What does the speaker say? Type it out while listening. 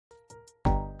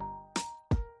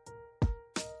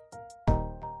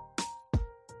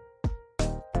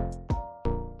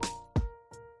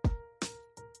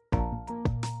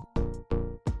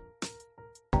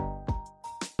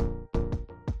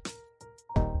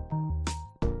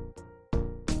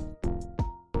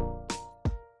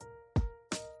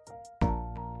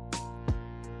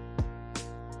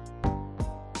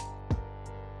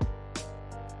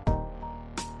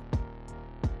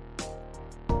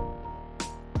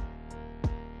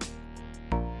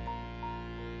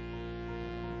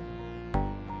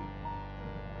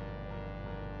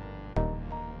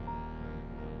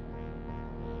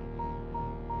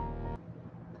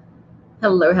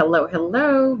Hello, hello,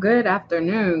 hello. Good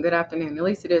afternoon. Good afternoon. At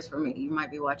least it is for me. You might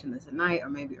be watching this at night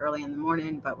or maybe early in the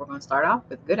morning, but we're going to start off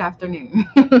with good afternoon.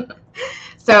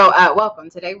 Welcome.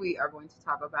 Today we are going to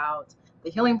talk about the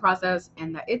healing process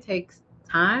and that it takes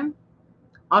time.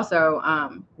 Also,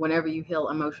 whenever you heal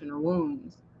emotional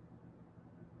wounds,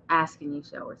 ask and you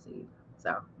shall receive.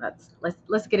 So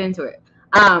let's get into it.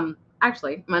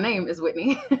 Actually, my name is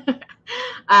Whitney,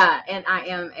 and I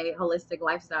am a holistic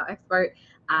lifestyle expert.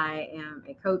 I am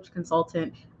a coach,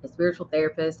 consultant, a spiritual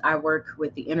therapist. I work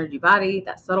with the energy body,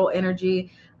 that subtle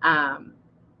energy, um,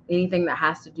 anything that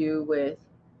has to do with,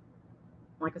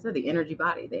 like I said, the energy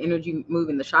body, the energy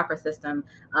moving, the chakra system,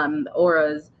 the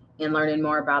auras, and learning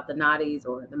more about the nadis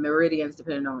or the meridians,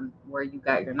 depending on where you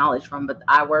got your knowledge from. But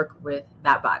I work with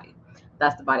that body.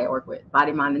 That's the body I work with,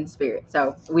 body, mind, and spirit.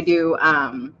 So we do,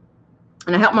 and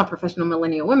I help my professional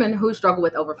millennial women who struggle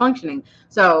with overfunctioning.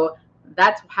 So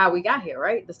that's how we got here,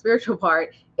 right? The spiritual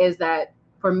part is that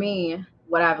for me,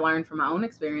 what I've learned from my own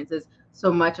experiences,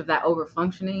 so much of that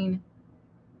overfunctioning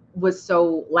was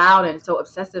so loud and so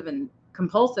obsessive and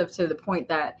compulsive to the point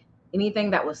that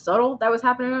anything that was subtle that was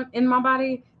happening in my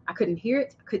body, I couldn't hear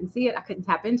it, I couldn't see it, I couldn't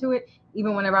tap into it.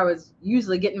 Even whenever I was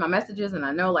usually getting my messages and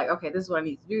I know, like, okay, this is what I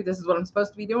need to do, this is what I'm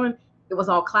supposed to be doing, it was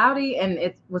all cloudy and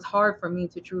it was hard for me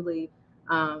to truly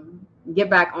get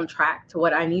back on track to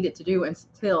what I needed to do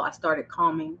until I started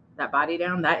calming that body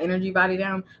down, that energy body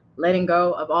down, letting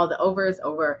go of all the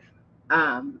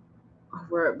um,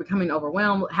 over becoming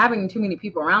overwhelmed, having too many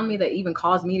people around me that even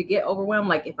caused me to get overwhelmed.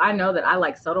 Like if I know that I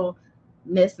like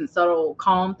subtleness and subtle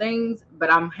calm things,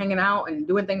 but I'm hanging out and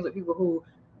doing things with people who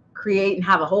create and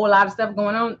have a whole lot of stuff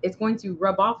going on, it's going to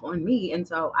rub off on me. And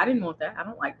so I didn't want that. I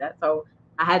don't like that. So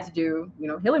I had to do,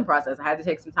 healing process. I had to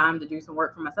take some time to do some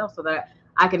work for myself so that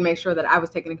I could make sure that I was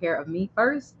taking care of me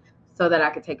first so that I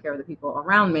could take care of the people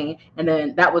around me. And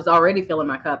then that was already filling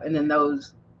my cup. And then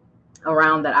those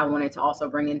around that I wanted to also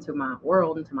bring into my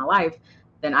world, into my life,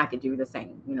 then I could do the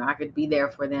same. I could be there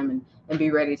for them and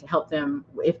be ready to help them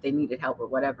if they needed help or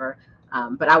whatever.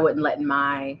 But I wouldn't let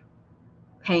my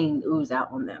pain ooze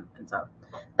out on them. And so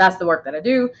that's the work that I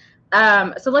do.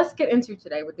 So let's get into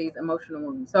today with these emotional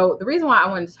wounds. So the reason why I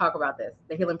wanted to talk about this,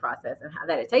 the healing process, and how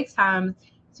that it takes time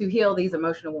to heal these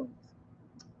emotional wounds.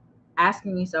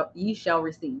 Asking you so ye shall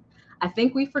receive. I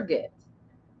think we forget,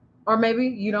 or maybe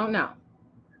you don't know.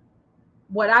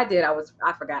 What I did,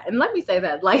 I forgot. And let me say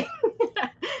that, like,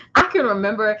 I can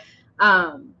remember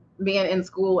being in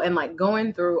school and like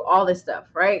going through all this stuff,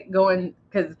 right? Going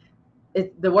because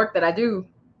it's the work that I do,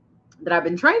 that I've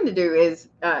been trained to do, is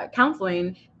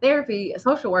counseling, therapy,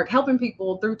 social work, helping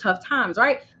people through tough times,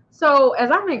 right? So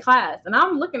as I'm in class and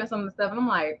I'm looking at some of the stuff and I'm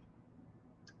like,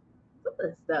 some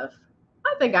of this stuff,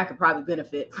 I think I could probably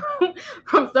benefit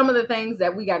from some of the things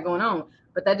that we got going on.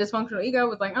 But that dysfunctional ego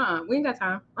was like, we ain't got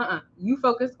time. You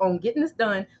focus on getting this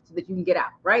done so that you can get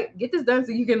out, right? Get this done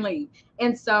so you can leave.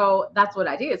 And so that's what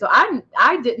I did. So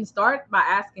I didn't start by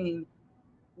asking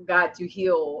God to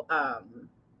heal,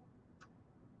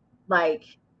 like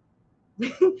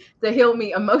to heal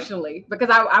me emotionally, because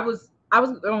I was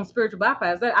on spiritual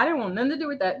bypass. That I didn't want nothing to do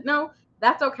with that. No,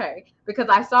 that's okay, because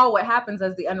I saw what happens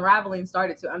as the unraveling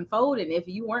started to unfold, and if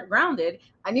you weren't grounded,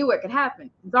 I knew what could happen.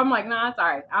 So I'm like, nah, it's all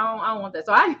right. I don't want that.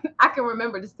 So I can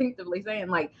remember distinctively saying,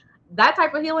 like, that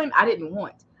type of healing I didn't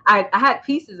want. I had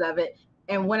pieces of it,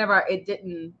 and whenever it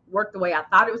didn't work the way I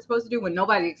thought it was supposed to do, when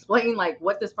nobody explained like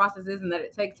what this process is and that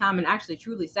it takes time and actually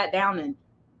truly sat down and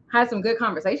had some good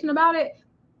conversation about it,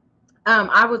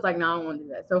 I was like, no, I don't want to do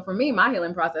that. So for me, my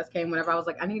healing process came whenever I was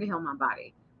like, I need to heal my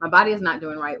body. My body is not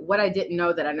doing right. What I didn't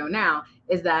know that I know now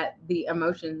is that the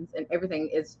emotions and everything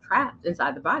is trapped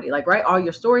inside the body. Like, right, all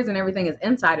your stories and everything is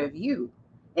inside of you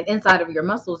and inside of your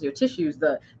muscles, your tissues,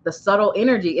 the subtle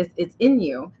energy is it's in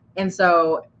you. And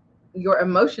so your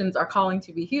emotions are calling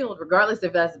to be healed, regardless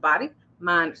if that's body,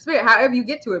 mind, spirit. However you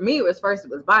get to it. Me, it was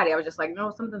body. I was just like,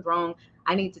 no, something's wrong.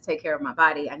 I need to take care of my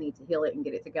body. I need to heal it and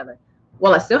get it together.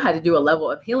 Well, I still had to do a level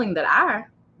of healing that I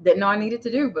didn't know I needed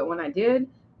to do. But when I did,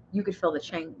 you could feel the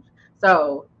change.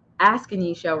 So ask and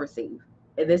ye shall receive.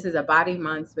 This is a body,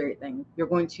 mind, spirit thing.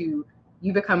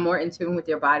 You become more in tune with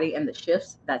your body and the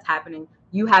shifts that's happening.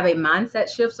 You have a mindset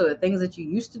shift. So the things that you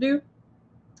used to do,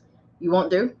 you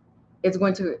won't do.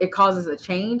 It causes a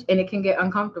change and it can get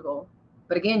uncomfortable.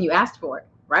 But again, you asked for it,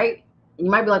 right? And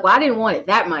you might be like, well, I didn't want it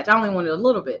that much. I only wanted a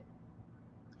little bit.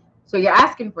 So you're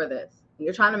asking for this.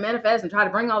 You're trying to manifest and try to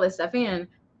bring all this stuff in,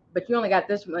 but you only got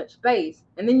this much space.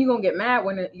 And then you're going to get mad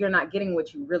when you're not getting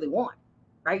what you really want,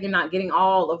 right? You're not getting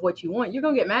all of what you want. You're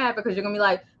going to get mad because you're going to be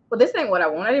like, well, this ain't what I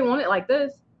want. I didn't want it like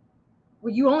this.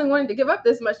 Well, you only wanted to give up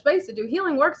this much space to do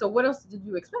healing work. So what else did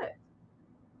you expect?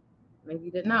 Maybe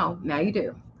you didn't know. Now you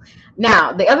do.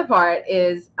 Now, the other part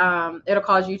is it'll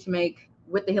cause you to make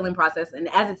with the healing process. And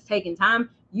as it's taking time,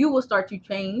 you will start to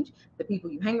change the people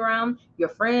you hang around, your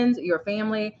friends, your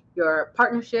family, your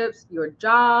partnerships, your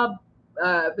job,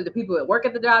 for the people that work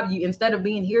at the job. You, instead of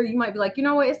being here, you might be like, you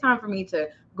know what, it's time for me to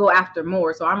go after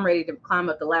more. So I'm ready to climb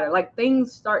up the ladder. Like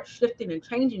things start shifting and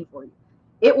changing for you.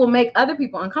 It will make other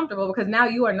people uncomfortable because now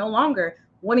you are no longer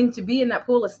wanting to be in that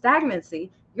pool of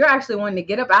stagnancy. You're actually wanting to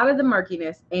get up out of the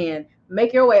murkiness and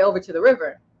make your way over to the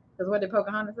river. Because what did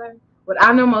Pocahontas say? What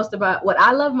I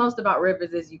love most about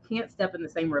rivers is you can't step in the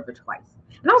same river twice.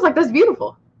 And I was like, that's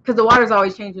beautiful because the water's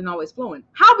always changing, always flowing.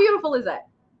 How beautiful is that?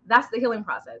 That's the healing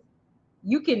process.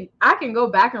 I can go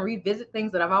back and revisit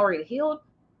things that I've already healed,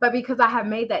 but because I have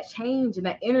made that change and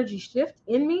that energy shift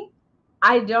in me,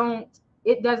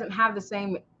 it doesn't have the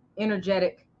same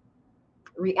energetic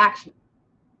reaction.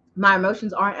 My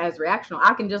emotions aren't as reactional.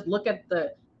 I can just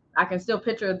I can still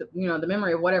picture the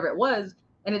memory of whatever it was,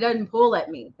 and it doesn't pull at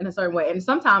me in a certain way. And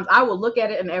sometimes I will look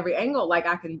at it in every angle, like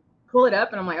I can pull it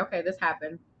up and I'm like, okay, this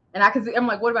happened. And I'm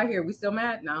like, what about here? We still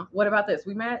mad? No. What about this?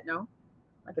 We mad? No.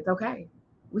 Like, it's okay.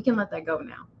 We can let that go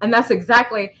now. And that's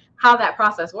exactly how that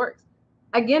process works.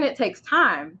 Again, it takes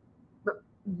time, but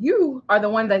you are the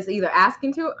one that's either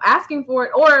asking for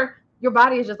it, or your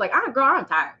body is just like, I'm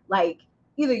tired. Like,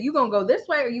 either you gonna go this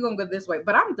way or you gonna go this way,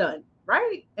 but I'm done,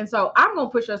 right? And so I'm gonna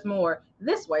push us more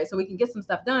this way so we can get some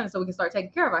stuff done, so we can start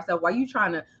taking care of ourselves while you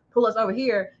trying to pull us over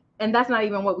here. And that's not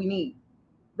even what we need.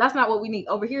 That's not what we need.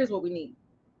 Over here is what we need.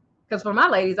 Because for my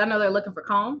ladies, I know they're looking for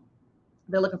calm,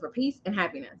 they're looking for peace and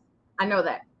happiness. I know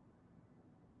that.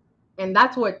 And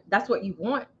that's what you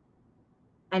want.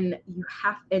 And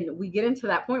we get into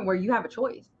that point where you have a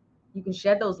choice. You can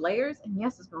shed those layers, and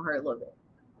yes, it's gonna hurt a little bit.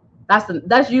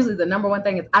 That's usually the number one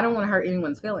thing is I don't want to hurt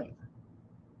anyone's feelings,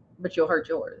 but you'll hurt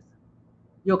yours.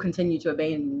 You'll continue to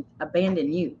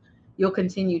abandon you. You'll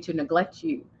continue to neglect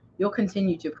you. You'll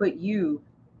continue to put you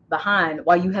behind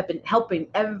while you have been helping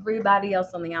everybody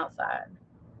else on the outside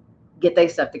get their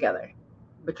stuff together.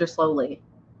 But you're slowly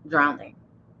drowning,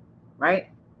 right?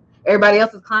 Everybody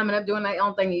else is climbing up, doing their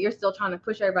own thing, and you're still trying to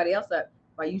push everybody else up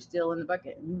while you still in the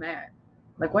bucket and you mad.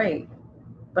 Like, wait,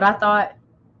 but I thought,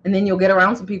 and then you'll get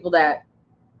around some people that,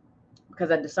 because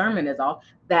that discernment is off,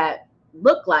 that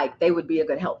look like they would be a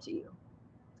good help to you.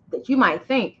 That you might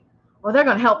think, well, they're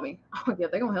going to help me. Oh, yeah,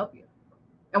 they're going to help you.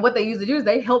 And what they usually do is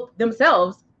they help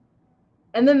themselves,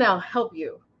 and then they'll help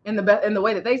you in the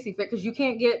way that they see fit, because you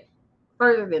can't get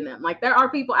further than them. Like, there are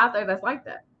people out there that's like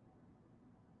that.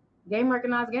 Game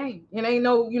recognized game. And ain't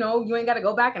you ain't got to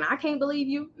go back and I can't believe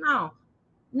you.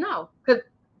 No, because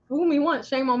fool me once,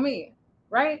 shame on me,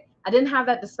 right? I didn't have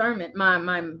that discernment.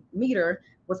 My meter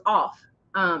was off.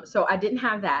 So I didn't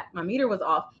have that. My meter was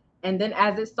off. And then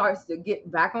as it starts to get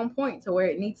back on point to where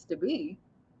it needs to be,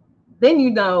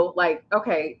 then like,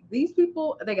 okay, these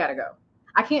people, they got to go.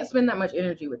 I can't spend that much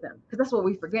energy with them, because that's what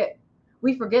we forget.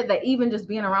 We forget that even just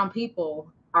being around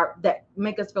people that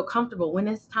make us feel comfortable, when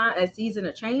it's time, a season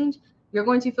of change, you're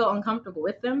going to feel uncomfortable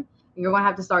with them. And you're going to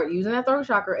have to start using that throat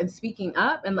chakra and speaking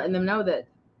up and letting them know that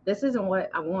this isn't what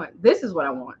I want. This is what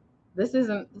I want. This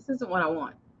isn't what I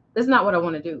want. This is not what I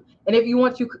want to do. And if you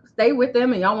want to stay with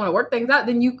them and y'all want to work things out,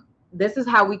 then this is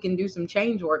how we can do some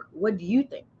change work. What do you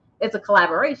think? It's a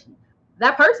collaboration.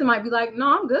 That person might be like,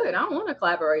 no, I'm good. I don't want a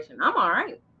collaboration. I'm all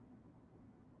right.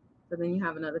 So then you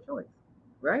have another choice,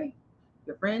 right?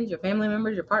 Your friends, your family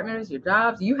members, your partners, your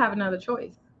jobs, you have another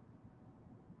choice.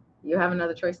 You have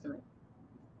another choice to make.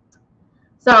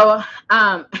 So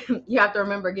you have to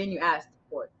remember, again, you asked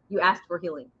for it. You asked for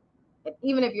healing. And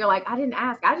even if you're like, I didn't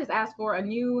ask, I just asked for a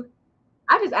new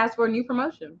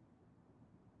promotion.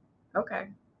 Okay.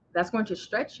 That's going to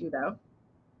stretch you, though.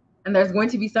 And there's going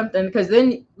to be something, because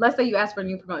then let's say you ask for a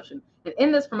new promotion. And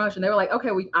in this promotion, they were like, okay,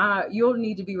 you'll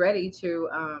need to be ready to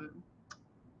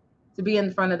be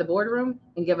in front of the boardroom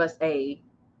and give us a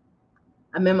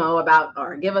memo about,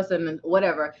 or give us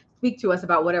speak to us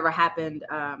about whatever happened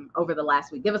over the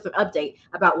last week. Give us an update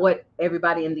about what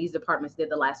everybody in these departments did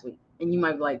the last week. And you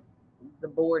might be like, the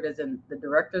board is in the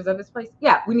directors of this place.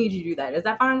 Yeah, we need you to do that. Is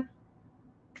that fine?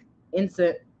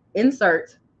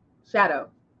 Insert shadow.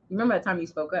 You remember that time you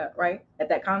spoke up, right? At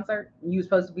that concert, and you were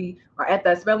supposed to be, or at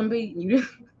that spelling bee, and you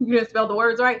didn't spell the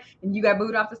words right, and you got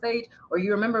booed off the stage. Or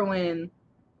you remember when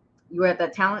you were at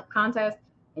that talent contest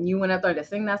and you went up there to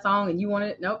sing that song and you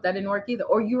wanted, nope, that didn't work either.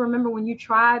 Or you remember when you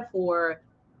tried for,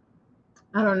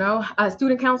 I don't know, a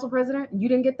student council president and you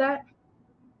didn't get that?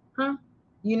 Huh?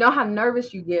 You know how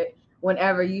nervous you get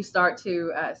whenever you start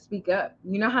to speak up.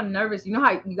 You know how nervous, you know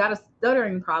how you got a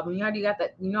stuttering problem. You know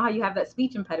how you have that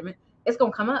speech impediment. It's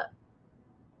going to come up.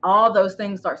 all those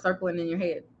things start circling in your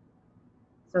head.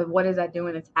 So what is that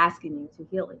doing? It's asking you to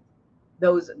heal it.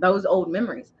 Those old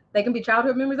memories. They can be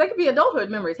childhood memories. They can be adulthood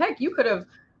memories. Heck, you could have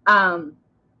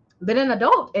been an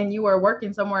adult and you were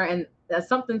working somewhere and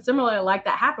something similar like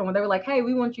that happened when they were like, hey,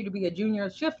 we want you to be a junior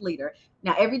shift leader.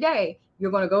 Now, every day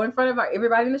you're going to go in front of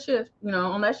everybody in the shift,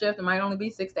 on that shift, it might only be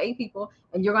 6 to 8 people,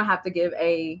 and you're going to have to give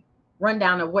a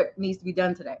rundown of what needs to be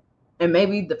done today. And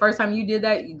maybe the first time you did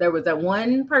that, there was that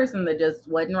one person that just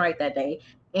wasn't right that day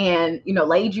and,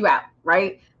 laid you out,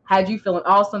 right? Had you feeling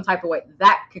all some type of way.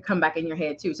 That could come back in your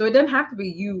head too. So it doesn't have to be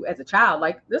you as a child.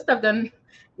 Like, this stuff doesn't,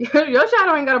 your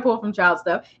shadow ain't got to pull from child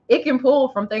stuff. It can pull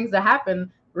from things that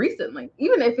happened recently,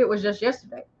 even if it was just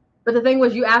yesterday. But the thing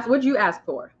was, what'd you ask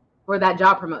for that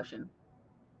job promotion?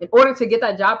 In order to get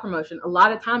that job promotion, a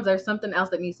lot of times there's something else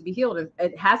that needs to be healed. And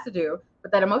it has to do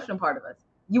with that emotional part of us.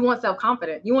 You want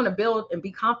self-confidence. You want to build and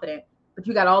be confident, but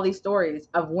you got all these stories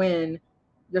of when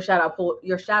your shadow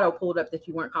pulled up that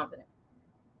you weren't confident.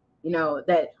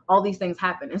 That all these things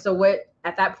happen. And so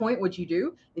at that point, what you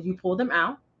do is you pull them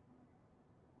out,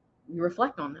 you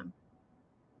reflect on them.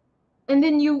 And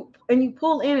then you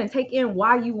pull in and take in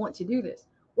why you want to do this.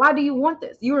 Why do you want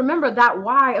this? You remember that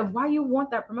why of why you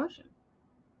want that promotion.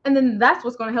 And then that's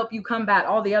what's going to help you combat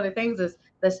all the other things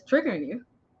that's triggering you.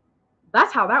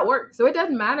 That's how that works. So it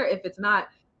doesn't matter if it's not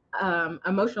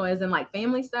emotional, as in like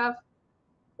family stuff,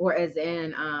 or as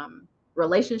in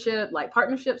relationship, like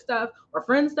partnership stuff, or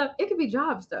friend stuff. It could be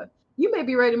job stuff. You may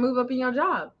be ready to move up in your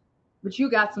job, but you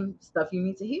got some stuff you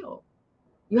need to heal.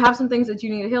 You have some things that you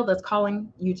need to heal that's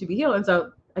calling you to be healed. And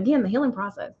so again, the healing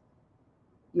process,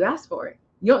 you ask for it.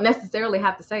 You don't necessarily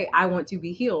have to say, I want to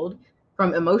be healed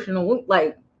from emotional,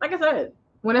 like I said,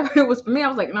 whenever it was for me, I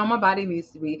was like, no, my body needs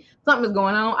to be, something is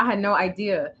going on. I had no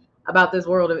idea about this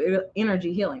world of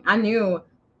energy healing. I knew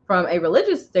from a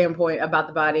religious standpoint about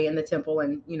the body and the temple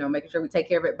and, making sure we take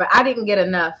care of it. But I didn't get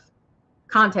enough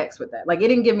context with that. Like, it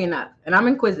didn't give me enough. And I'm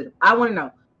inquisitive. I want to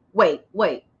know, wait,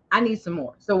 I need some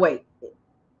more. So wait,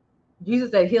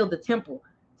 Jesus said heal the temple.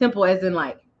 Temple as in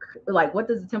like what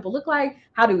does the temple look like?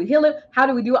 How do we heal it? How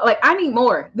do we do it? Like, I need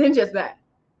more than just that.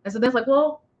 And so that's like,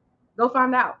 well, go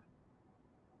find out.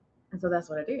 And so that's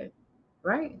what I did,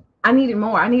 right? I needed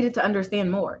more. I needed to understand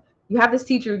more. You have this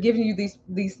teacher giving you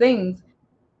these things,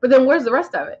 but then where's the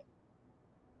rest of it?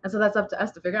 And so that's up to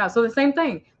us to figure out. So the same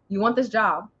thing, you want this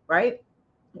job, right?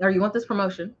 Or you want this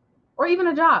promotion, or even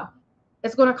a job.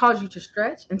 It's going to cause you to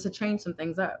stretch and to change some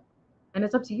things up. And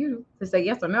it's up to you to say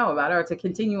yes or no about it, or to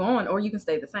continue on, or you can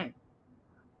stay the same.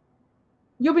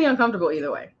 You'll be uncomfortable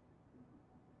either way.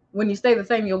 When you stay the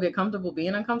same, you'll get comfortable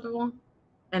being uncomfortable,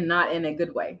 and not in a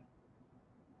good way,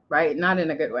 right? Not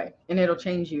in a good way. And it'll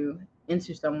change you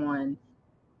into someone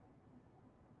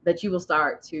that you will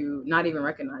start to not even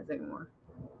recognize anymore.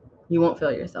 You won't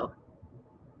feel yourself.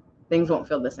 Things won't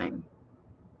feel the same.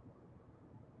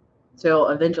 Till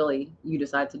eventually you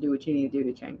decide to do what you need to do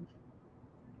to change.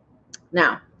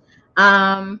 Now,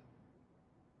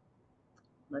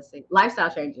 let's see.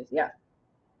 Lifestyle changes. Yeah.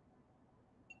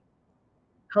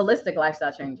 Holistic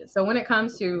lifestyle changes. So when it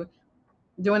comes to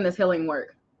doing this healing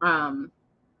work,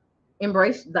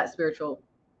 embrace that spiritual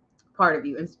part of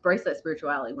you. Embrace that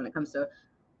spirituality when it comes to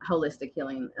holistic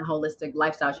healing and holistic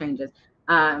lifestyle changes.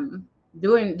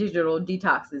 Doing digital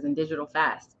detoxes and digital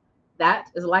fasts. That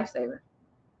is a lifesaver.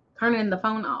 Turning the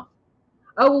phone off.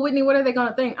 Oh, well, Whitney, what are they going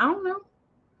to think? I don't know.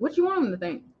 What you want them to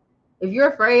think? If you're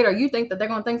afraid or you think that they're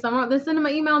going to think something wrong, then send them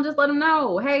an email and just let them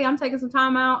know, hey, I'm taking some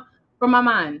time out from my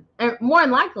mind. And more than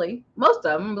likely, most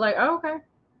of them will be like, oh, okay.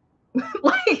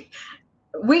 Like,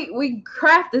 we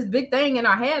craft this big thing in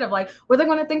our head of like, well, they're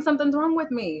going to think something's wrong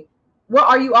with me. Well,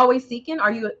 are you always seeking?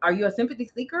 Are you a sympathy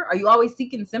seeker? Are you always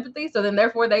seeking sympathy? So then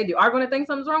therefore they are going to think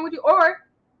something's wrong with you? Or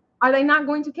are they not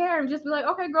going to care and just be like,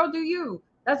 okay, girl, do you?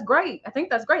 That's great. I think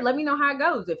that's great. Let me know how it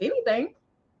goes. If anything,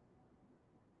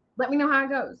 let me know how it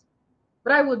goes.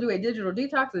 But I will do a digital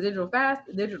detox, a digital fast,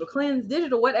 a digital cleanse,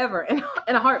 digital whatever in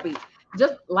a heartbeat.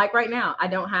 Just like right now, I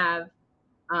don't have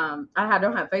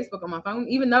Facebook on my phone,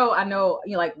 even though I know,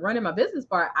 like running my business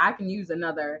part, I can use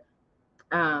another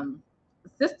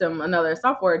system, another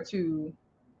software to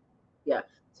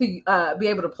be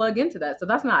able to plug into that. So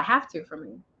that's not a have to for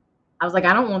me. I was like,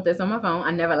 I don't want this on my phone. I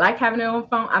never like having it on my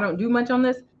phone. I don't do much on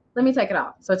this. Let me take it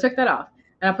off. So I took that off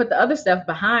and I put the other stuff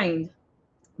behind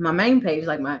my main page.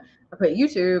 Like I put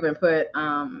YouTube and put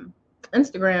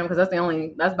Instagram, because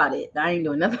that's about it. I ain't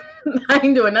doing nothing. I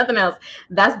ain't doing nothing else.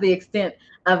 That's the extent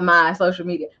of my social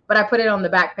media. But I put it on the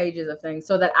back pages of things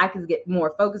so that I could get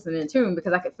more focused and in tune,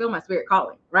 because I could feel my spirit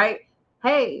calling, right?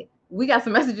 Hey, we got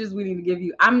some messages we need to give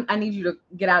you. I need you to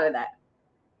get out of that.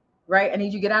 right? I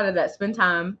need you to get out of that. Spend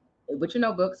time with your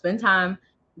notebook, spend time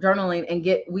journaling, and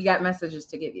we got messages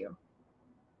to give you.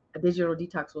 A digital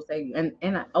detox will save you.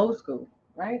 And old school,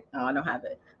 right? Oh, I don't have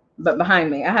it. But behind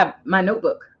me, I have my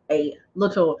notebook, a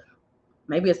little,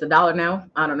 maybe it's $1 now,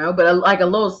 I don't know, but like a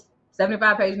little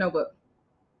 75-page notebook.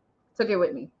 Took it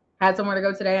with me. Had somewhere to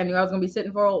go today. I knew I was going to be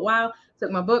sitting for a while.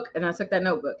 Took my book and I took that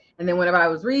notebook. And then whenever I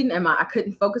was reading and I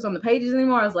couldn't focus on the pages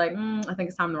anymore, I was like, I think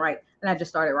it's time to write. And I just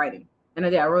started writing. And I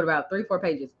did. I wrote about 3-4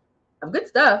 pages of good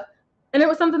stuff. And it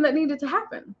was something that needed to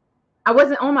happen. I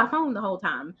wasn't on my phone the whole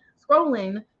time,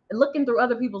 scrolling and looking through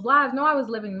other people's lives. No, I was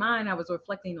living mine. I was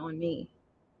reflecting on me,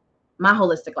 my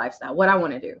holistic lifestyle, what I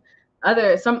want to do.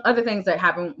 Some other things that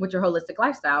happen with your holistic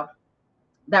lifestyle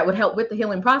that would help with the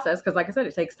healing process, because like I said,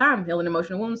 it takes time. Healing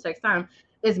emotional wounds takes time.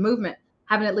 Is movement.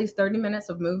 Having at least 30 minutes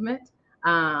of movement,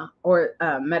 or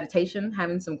meditation,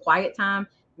 having some quiet time.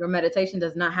 Your meditation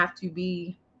does not have to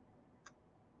be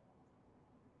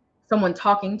someone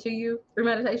talking to you through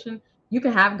meditation. You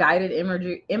can have guided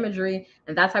imagery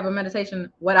and that type of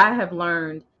meditation. What I have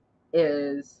learned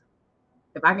is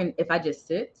if I just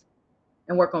sit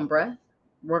and work on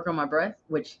my breath,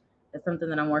 which is something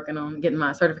that I'm working on, getting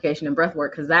my certification in breath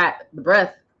work, because the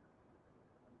breath,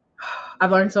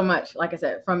 I've learned so much, like I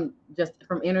said, from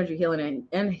energy healing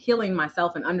and healing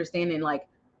myself and understanding like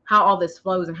how all this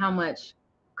flows and how much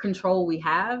control we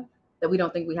have that we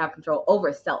don't think we have control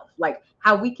over self, like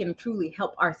how we can truly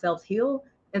help ourselves heal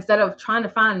instead of trying to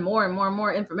find more and more and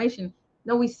more information.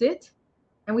 No, we sit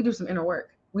and we do some inner work.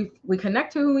 We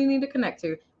connect to who we need to connect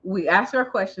to. We ask our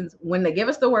questions. When they give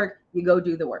us the work, you go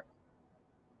do the work.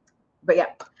 But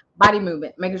yeah, body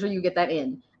movement, making sure you get that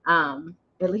in.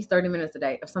 At least 30 minutes a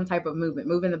day of some type of movement,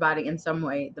 moving the body in some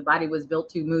way. The body was built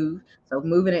to move, so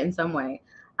moving it in some way.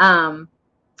 Having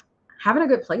a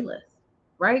good playlist,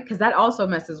 right? Because that also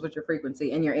messes with your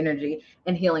frequency and your energy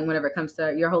and healing whenever it comes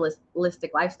to your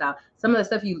holistic lifestyle. Some of the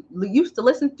stuff you used to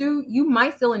listen to, you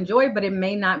might still enjoy, but it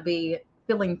may not be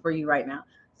filling for you right now.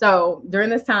 So during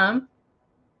this time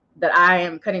that I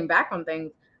am cutting back on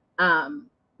things, the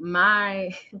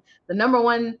number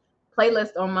one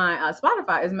playlist on my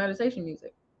Spotify is meditation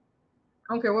music.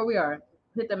 I don't care where we are,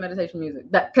 hit that meditation music.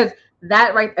 Because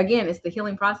that right again, it's the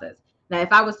healing process. Now,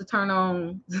 if I was to turn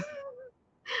on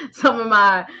some of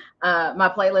my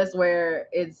playlist where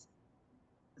it's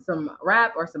some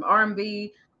rap or some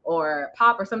R&B or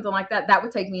pop or something like that, that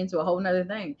would take me into a whole nother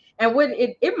thing. And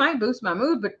it might boost my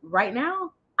mood, but right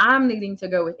now I'm needing to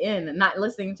go within and not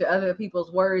listening to other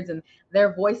people's words and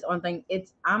their voice on things.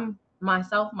 I'm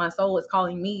myself, my soul is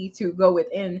calling me to go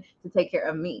within to take care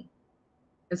of me.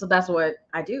 And so that's what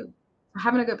I do.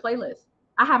 Having a good playlist.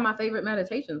 I have my favorite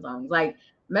meditation songs. Like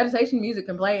meditation music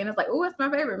can play and it's like, oh, it's my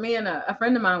favorite. Me and a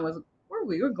friend of mine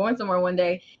we were going somewhere one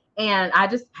day and I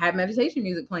just had meditation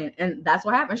music playing and that's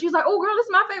what happened. She's like, oh girl, this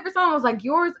is my favorite song. I was like,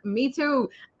 yours? Me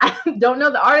too. I don't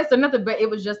know the artist or nothing, but it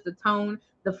was just the tone,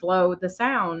 the flow, the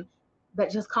sound that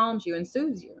just calms you and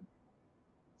soothes you.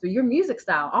 So your music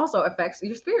style also affects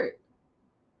your spirit.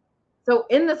 So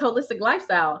in this holistic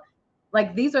lifestyle,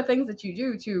 like these are things that you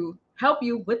do to help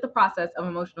you with the process of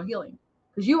emotional healing.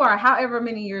 Because you are however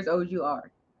many years old you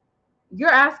are. If you're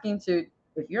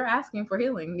asking for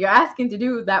healing, you're asking to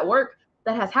do that work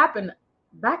that has happened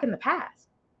back in the past.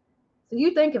 So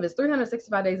you think if it's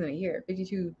 365 days in a year,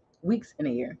 52 weeks in a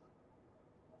year,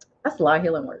 that's a lot of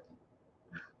healing work.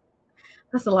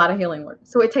 That's a lot of healing work.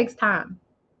 So it takes time.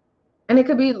 And it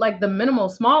could be like the minimal,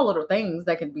 small little things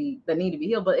that need to be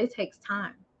healed, but it takes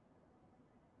time.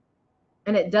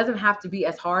 And it doesn't have to be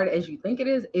as hard as you think it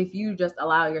is if you just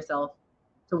allow yourself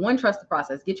to, one, trust the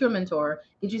process. Get you a mentor,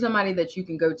 get you somebody that you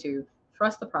can go to,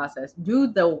 trust the process, do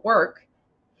the work,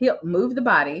 heal, move the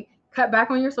body, cut back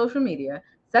on your social media,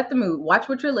 set the mood, watch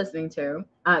what you're listening to,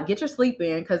 get your sleep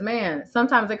in, because man,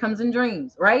 sometimes it comes in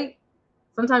dreams, right?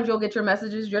 Sometimes you'll get your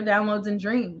messages, your downloads in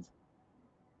dreams.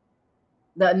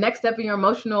 The next step in your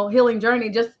emotional healing journey,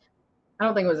 I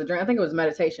don't think it was a dream. I think it was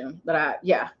meditation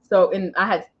So I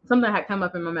had something that had come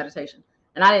up in my meditation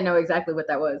and I didn't know exactly what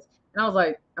that was. And I was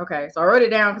like, okay. So I wrote it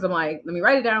down because I'm like, let me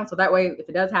write it down. So that way, if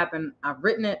it does happen, I've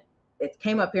written it. It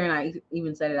came up here and I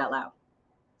even said it out loud.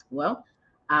 Well,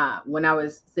 when I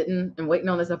was sitting and waiting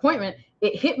on this appointment,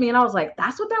 it hit me and I was like,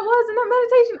 that's what that was in that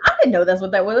meditation? I didn't know that's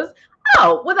what that was.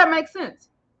 Oh, well, that makes sense.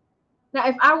 Now,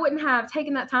 if I wouldn't have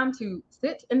taken that time to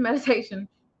sit in meditation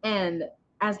and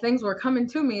as things were coming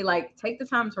to me, like take the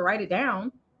time to write it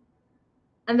down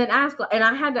and then ask, and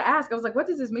I had to ask, I was like, what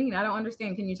does this mean? I don't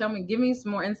understand. Can you tell me, give me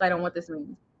some more insight on what this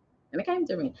means? And it came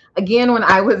to me again when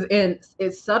I was in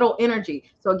it's subtle energy.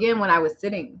 So again, when I was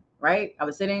sitting, right? I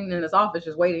was sitting in this office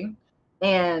just waiting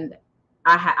and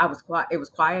I was quiet. It was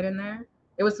quiet in there.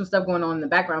 It was some stuff going on in the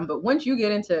background. But once you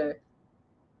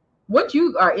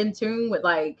are in tune with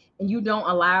and you don't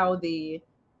allow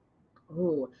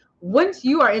once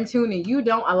you are in tune and you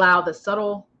don't allow the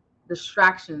subtle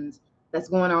distractions that's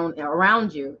going on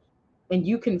around you, and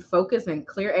you can focus and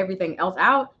clear everything else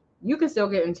out, you can still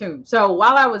get in tune. So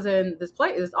while I was in this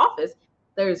office,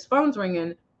 there's phones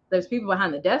ringing, there's people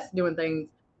behind the desk doing things,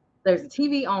 there's a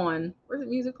TV on. Where's the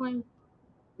music playing?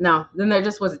 No, then there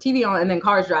just was a TV on, and then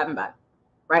cars driving by,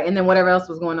 right? And then whatever else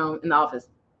was going on in the office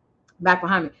back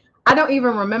behind me. I don't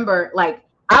even remember,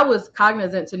 I was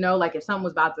cognizant to know, if something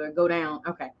was about to go down,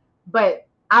 okay. But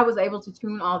I was able to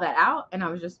tune all that out, and I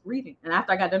was just reading. And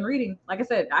after I got done reading, like I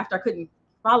said, after I couldn't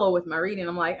follow with my reading,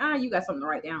 I'm like, you got something to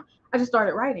write down. I just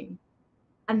started writing.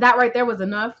 And that right there was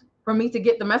enough for me to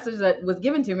get the message that was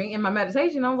given to me in my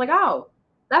meditation. I was like, oh,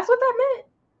 that's what that meant,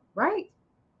 right?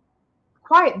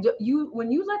 Quiet.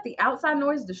 When you let the outside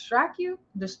noise distract you,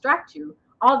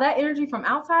 all that energy from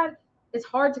outside, it's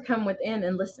hard to come within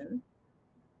and listen.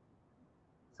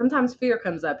 Sometimes fear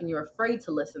comes up and you're afraid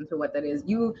to listen to what that is.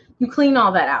 You clean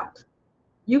all that out.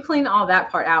 You clean all that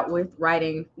part out with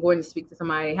writing, going to speak to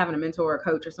somebody, having a mentor or a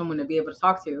coach or someone to be able to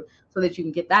talk to, so that you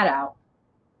can get that out.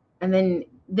 And then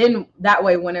that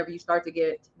way, whenever you start to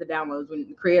get the downloads, when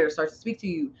the creator starts to speak to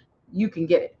you, you can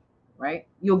get it, right?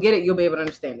 You'll get it. You'll be able to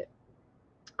understand it.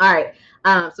 All right.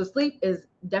 So sleep is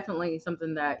definitely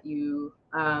something that you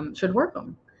should work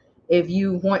on. If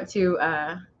you want to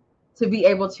be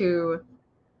able to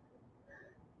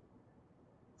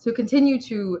continue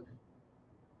to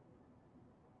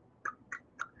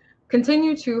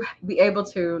be able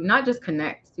to not just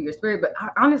connect to your spirit, but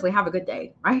honestly have a good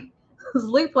day, right?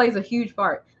 Sleep plays a huge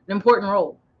part, an important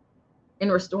role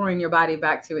in restoring your body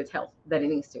back to its health that it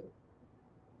needs to.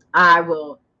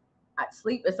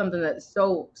 Sleep is something that's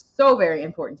so very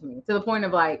important to me, to the point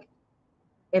of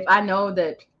if I know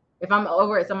that if I'm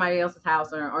over at somebody else's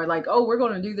house or oh, we're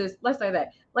going to do this, let's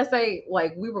say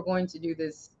we were going to do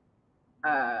this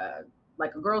a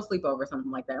girl sleepover or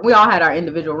something like that. We all had our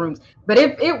individual rooms, but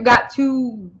if it got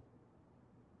too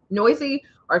noisy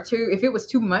or if it was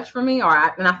too much for me,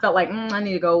 and I felt like I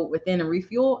need to go within and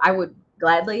refuel, I would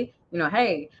gladly,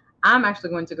 hey, I'm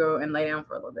actually going to go and lay down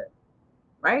for a little bit,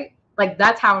 right?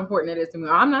 That's how important it is to me.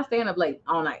 I'm not staying up late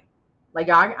all night.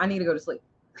 I need to go to sleep,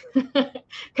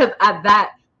 because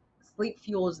that sleep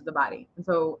fuels the body. And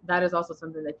so that is also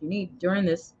something that you need during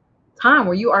this time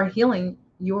where you are healing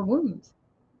your wounds,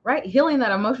 right? Healing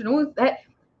that emotional wounds. That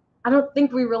I don't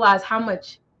think we realize how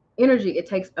much energy it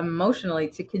takes emotionally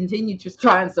to continue to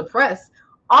try and suppress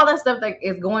all that stuff that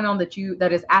is going on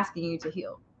that is asking you to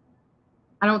heal.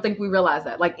 I don't think we realize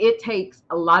that. It takes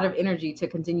a lot of energy to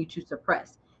continue to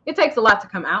suppress. It takes a lot to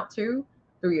come out too,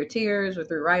 through your tears or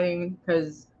through writing,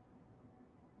 because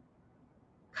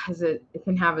it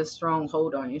can have a strong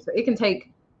hold on you. So it can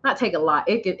not take a lot.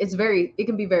 It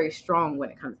can be very strong when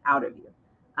it comes out of you.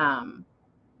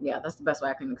 Yeah, that's the best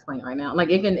way I can explain it right now.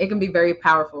 It can be very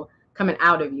powerful coming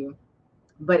out of you,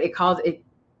 but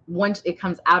once it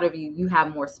comes out of you, you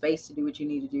have more space to do what you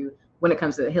need to do when it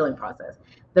comes to the healing process.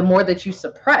 The more that you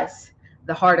suppress,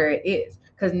 the harder it is,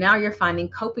 because now you're finding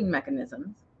coping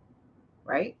mechanisms,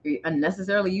 right? You're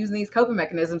unnecessarily using these coping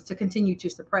mechanisms to continue to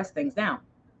suppress things down.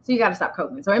 So you got to stop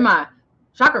coping. So in my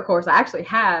chakra course, I actually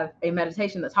have a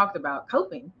meditation that talked about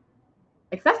coping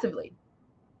excessively.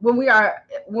 When we are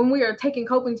taking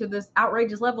coping to this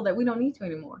outrageous level that we don't need to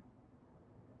anymore.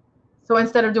 So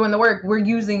instead of doing the work, we're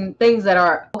using things that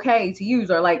are okay to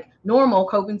use, or normal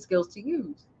coping skills to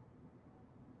use.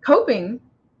 Coping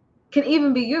can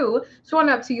even be you showing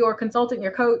up to your consultant,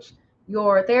 your coach,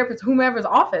 your therapist, whomever's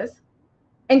office,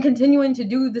 and continuing to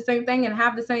do the same thing and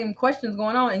have the same questions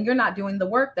going on, and you're not doing the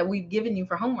work that we've given you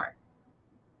for homework.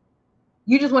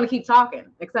 You just want to keep talking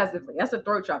excessively. That's a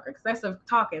throat chakra. Excessive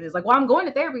talking is well, I'm going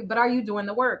to therapy, but are you doing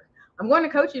the work? I'm going to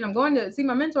coaching. I'm going to see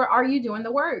my mentor. Are you doing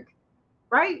the work?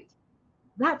 Right?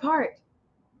 That part.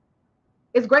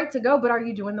 It's great to go, but are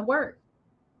you doing the work?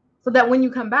 So that when you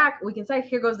come back, we can say,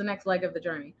 here goes the next leg of the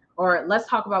journey. Or let's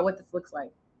talk about what this looks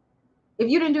like. If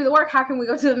you didn't do the work, how can we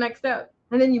go to the next step?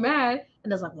 And then you're mad.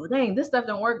 And it's well, dang, this stuff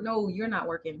don't work. No, you're not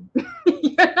working.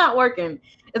 You're not working.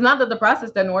 It's not that the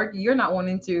process doesn't work. You're not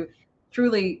wanting to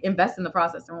truly invest in the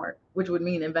process and work, which would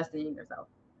mean investing in yourself.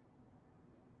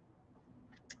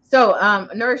 So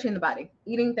nourishing the body,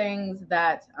 eating things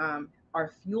that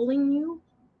are fueling you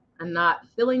and not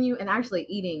filling you, and actually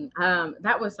eating.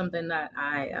 That was something that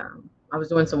I was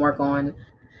doing some work on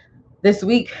this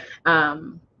week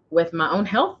with my own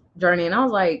health journey. And I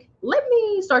was like, let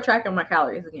me start tracking my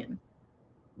calories again.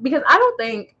 Because I don't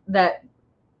think that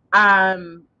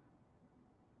I'm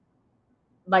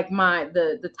like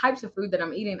the types of food that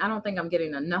I'm eating, I don't think I'm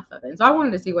getting enough of it. And so I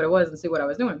wanted to see what it was and see what I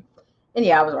was doing. And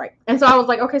yeah, I was right. And so I was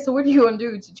like, okay, so what do you want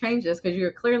to do to change this? Because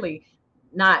you're clearly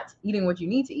not eating what you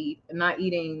need to eat and not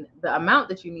eating the amount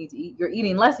that you need to eat. You're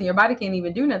eating less and your body can't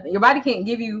even do nothing. Your body can't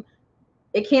give you,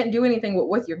 it can't do anything with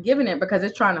what you're giving it because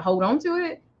it's trying to hold on to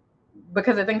it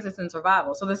because it thinks it's in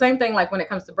survival. So the same thing, like when it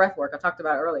comes to breath work, I talked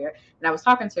about earlier, and I was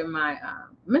talking to my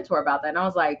mentor about that. And I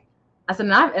was like, I said,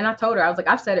 and I told her, I was like,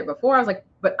 I've said it before. I was like,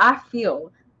 but I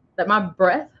feel that my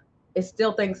breath, it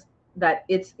still thinks that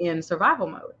it's in survival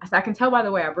mode. I said, I can tell by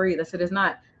the way I breathe. I said, it's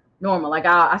not normal. Like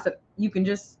I said, you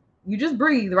just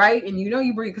breathe, right? And you know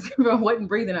you breathe because if I wasn't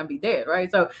breathing, I'd be dead,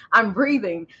 right? So I'm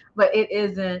breathing, but it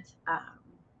isn't,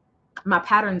 my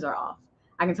patterns are off.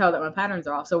 I can tell that my patterns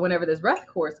are off. So whenever this breath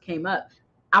course came up,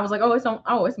 I was like,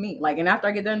 it's me. Like, and after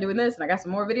I get done doing this and I got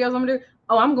some more videos I'm gonna do,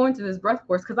 I'm going to this breath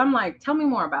course because I'm like, tell me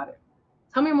more about it.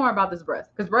 Tell me more about this breath.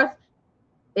 Because breath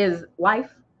is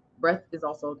life. Breath is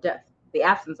also death. The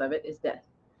absence of it is death.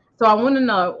 So I want to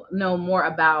know more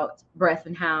about breath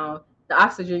and how the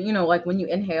oxygen, like when you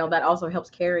inhale, that also helps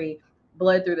carry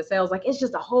blood through the cells. Like, it's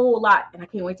just a whole lot, and I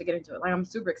can't wait to get into it. Like, I'm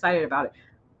super excited about it.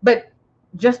 But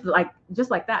just like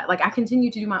that, like I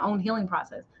continue to do my own healing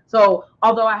process. So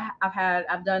although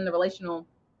I've done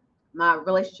my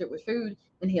relationship with food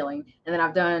and healing, and then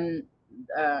I've done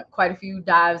quite a few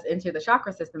dives into the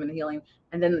chakra system and healing.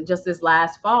 And then just this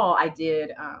last fall, I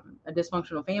did a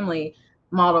dysfunctional family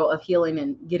model of healing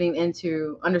and getting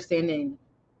into understanding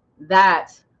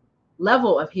that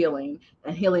level of healing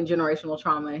and healing generational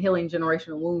trauma and healing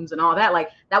generational wounds and all that. Like,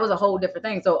 that was a whole different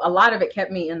thing. So a lot of it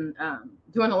kept me in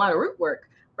doing a lot of root work,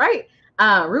 right?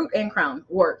 Root and crown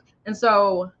work. And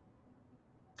so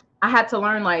I had to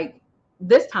learn, like,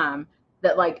 this time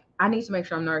that, like, I need to make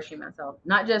sure I'm nourishing myself,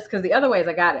 not just because the other ways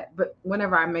I got it, but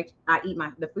whenever I eat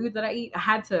the food that I eat, I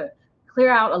had to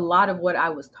clear out a lot of what I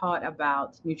was taught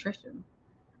about nutrition.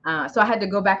 So I had to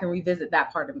go back and revisit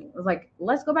that part of me. I was like,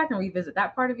 let's go back and revisit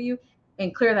that part of you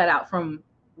and clear that out from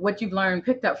what you've learned,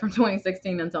 picked up from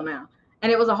 2016 until now.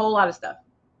 And it was a whole lot of stuff.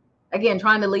 Again,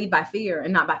 trying to lead by fear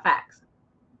and not by facts.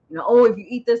 If you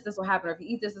eat this will happen. Or if you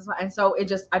eat this will happen. And so I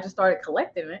just started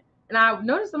collecting it. And I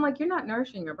noticed, I'm like, you're not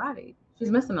nourishing your body. She's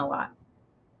missing a lot.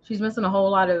 She's missing a whole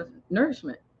lot of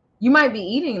nourishment. You might be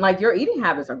eating, like, your eating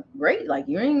habits are great. Like,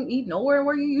 you ain't eat nowhere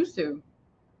where you used to,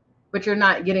 but you're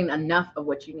not getting enough of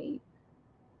what you need.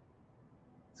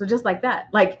 So just like that,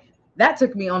 that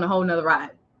took me on a whole nother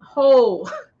ride, whole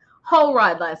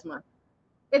ride last month.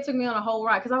 It took me on a whole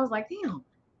ride because I was like, damn,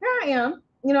 here I am,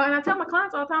 and I tell my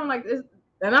clients all the time, like this,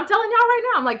 and I'm telling y'all right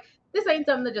now, I'm like, this ain't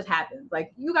something that just happens.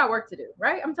 Like, you got work to do,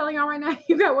 right? I'm telling y'all right now,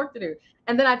 you got work to do.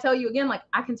 And then I tell you again, like,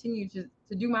 I continue to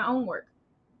do my own work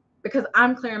because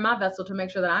I'm clearing my vessel to make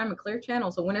sure that I'm a clear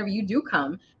channel. So whenever you do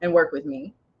come and work with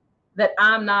me, that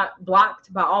I'm not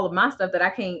blocked by all of my stuff, that I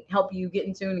can't help you get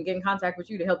in tune and get in contact with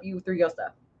you to help you through your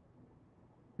stuff.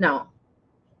 No.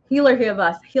 Heal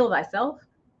thyself.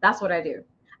 That's what I do.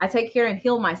 I take care and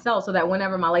heal myself so that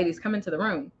whenever my ladies come into the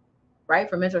room, right,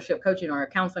 for mentorship, coaching, or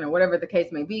counseling, or whatever the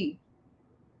case may be,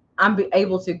 I'm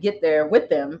able to get there with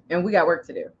them, and we got work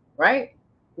to do, right?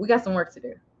 We got some work to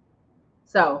do.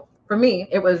 So for me,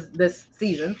 it was, this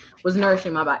season was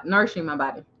nourishing my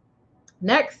body.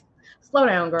 Next, slow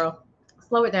down, girl.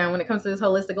 Slow it down when it comes to this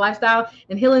holistic lifestyle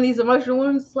and healing these emotional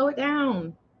wounds. Slow it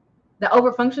down. The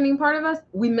overfunctioning part of us,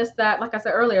 we miss that. Like I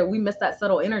said earlier, we miss that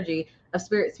subtle energy of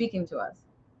spirit speaking to us,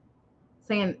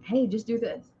 saying, hey, just do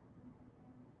this.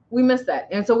 We miss that.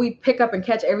 And so we pick up and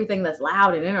catch everything that's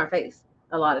loud and in our face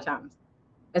a lot of times.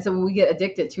 And so we get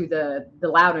addicted to the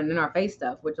loud and in our face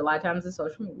stuff, which a lot of times is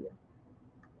social media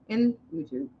and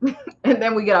YouTube. And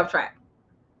then we get off track.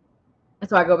 And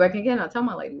so I go back again. I tell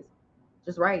my ladies,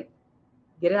 just write.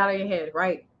 Get it out of your head.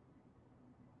 Write.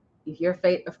 If you're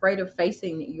afraid of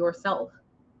facing yourself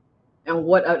and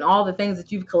all the things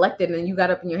that you've collected and you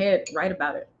got up in your head, write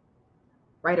about it.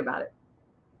 Write about it.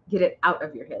 Get it out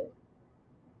of your head.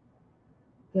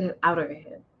 Get it out of your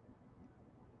head.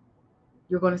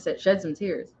 You're going to shed some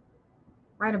tears.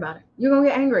 Write about it. You're going to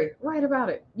get angry. Write about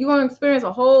it. You're going to experience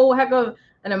a whole heck of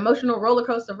an emotional roller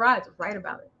coaster of rides. Write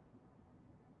about it.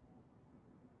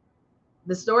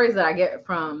 The stories that I get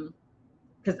from,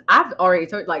 because I've already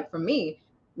told, like, for me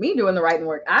doing the writing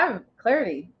work, I have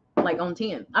clarity like on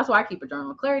 10. That's why I keep a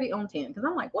journal. Clarity on 10. Because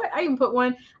I'm like, what? I even put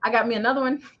one. I got me another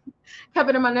one. Kept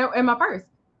it in my purse.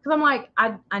 Because I'm like,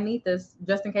 I need this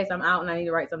just in case I'm out and I need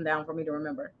to write something down for me to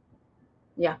remember.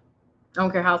 Yeah. I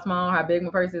don't care how small or how big my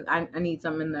purse is. I need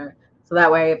something in there. So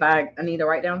that way, if I need to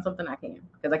write down something, I can.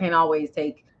 Because I can't always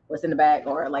take what's in the bag,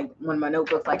 or like one of my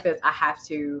notebooks like this.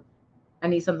 I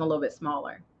need something a little bit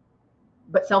smaller.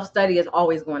 but self-study is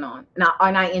always going on. And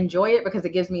I enjoy it because it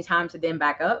gives me time to then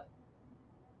back up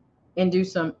and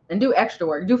do extra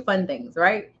work, do fun things,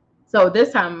 right? So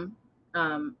this time,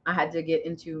 I had to get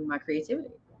into my creativity.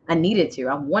 I needed to.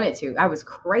 I wanted to. I was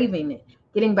craving it,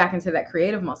 getting back into that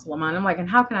creative muscle of mine. I'm like, and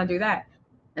how can I do that?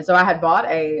 And so I had bought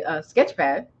a sketch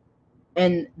pad,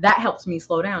 and that helps me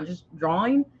slow down, just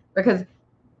drawing, because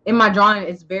in my drawing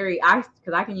it's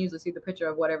because I can usually see the picture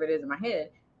of whatever it is in my head,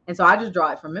 and so I just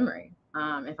draw it from memory.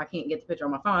 If I can't get the picture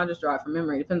on my phone, I just draw it from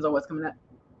memory. It depends on what's coming up.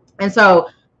 And so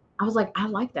I was like, I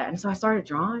like that. And so I started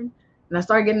drawing, and I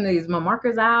started getting my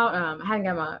markers out. I hadn't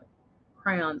got my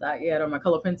crayons out yet or my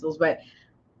color pencils, but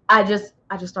I just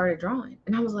started drawing,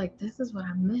 and I was like, this is what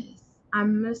I miss. I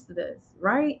miss this,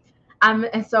 right?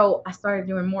 And so I started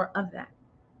doing more of that.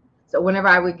 So whenever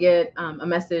I would get a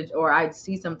message or I'd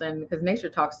see something, because nature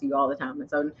talks to you all the time. And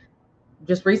so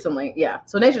just recently, yeah.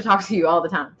 So nature talks to you all the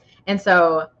time. And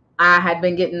so I had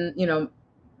been getting,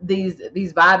 these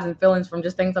vibes and feelings from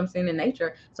just things I'm seeing in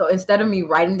nature. So instead of me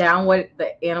writing down what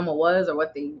the animal was or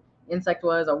what the insect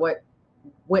was or what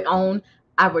went on,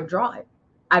 I would draw it.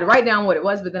 I'd write down what it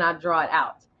was, but then I'd draw it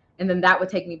out. And then that would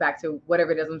take me back to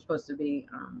whatever it is I'm supposed to be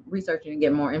researching and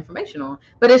get more information on.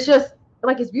 But it's just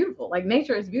like, it's beautiful. Like,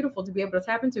 nature is beautiful to be able to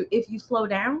tap into. If you slow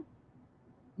down,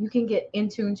 you can get in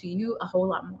tune to you a whole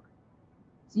lot more.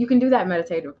 So you can do that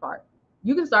meditative part.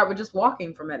 You can start with just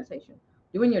walking for meditation,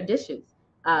 doing your dishes,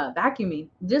 vacuuming,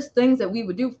 just things that we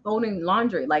would do, folding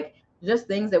laundry, like just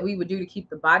things that we would do to keep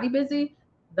the body busy.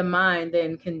 The mind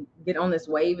then can get on this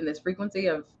wave and this frequency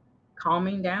of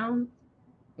calming down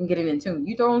and getting in tune.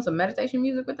 You throw on some meditation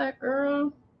music with that,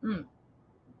 girl.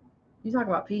 You talk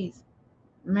about peace.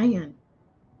 Man.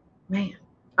 All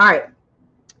right.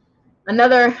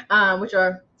 Another, which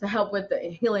are to help with the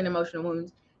healing emotional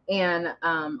wounds and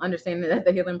understanding that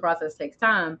the healing process takes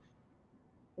time.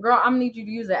 Girl, I'm gonna need you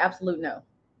to use the absolute no.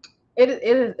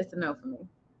 It's a no for me.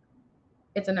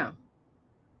 It's a no.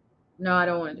 No, I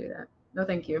don't want to do that. No,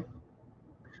 thank you.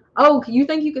 Oh, you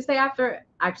think you could stay after?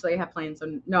 Actually, I have plans,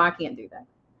 so no, I can't do that.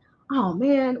 Oh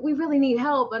man, we really need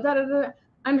help. I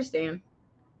understand.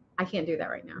 I can't do that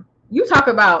right now. You talk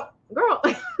about, girl.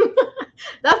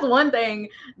 That's one thing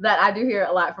that I do hear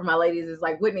a lot from my ladies is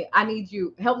like, Whitney, I need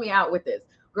you, help me out with this.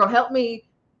 Girl, help me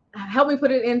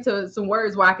put it into some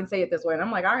words where I can say it this way. And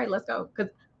I'm like, all right, let's go.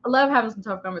 Because I love having some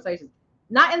tough conversations.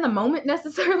 Not in the moment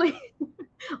necessarily.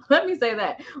 Let me say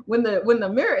that. When the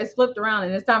mirror is flipped around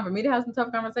and it's time for me to have some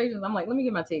tough conversations, I'm like, let me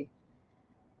get my tea.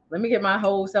 Let me get my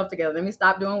whole self together. Let me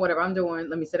stop doing whatever I'm doing.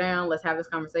 Let me sit down. Let's have this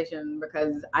conversation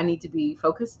because I need to be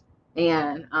focused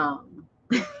and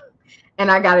and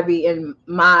I got to be in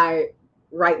my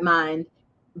right mind,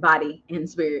 body, and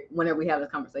spirit whenever we have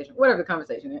this conversation, whatever the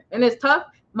conversation is. And it's tough.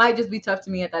 Might just be tough to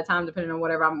me at that time, depending on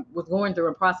whatever I was going through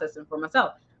and processing for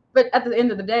myself. But at the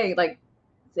end of the day, like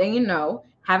saying no,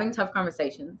 having tough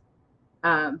conversations,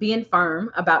 being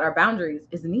firm about our boundaries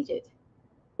is needed.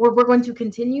 Or we're going to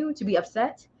continue to be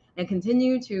upset and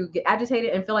continue to get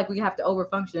agitated and feel like we have to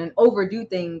overfunction and overdo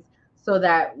things so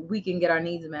that we can get our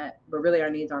needs met, but really our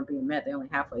needs aren't being met. They're only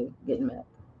halfway getting met.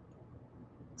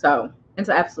 So it's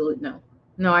an absolute no.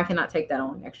 No, I cannot take that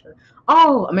on extra.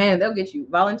 Oh man, they'll get you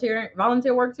volunteer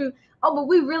work too. Oh, but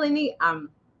we really need.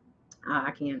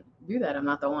 I can't do that. I'm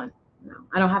not the one. No,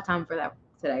 I don't have time for that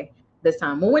today. This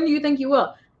time. Well, when do you think you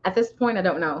will? At this point, I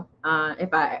don't know. If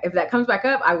that comes back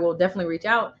up, I will definitely reach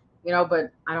out.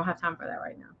 But I don't have time for that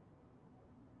right now.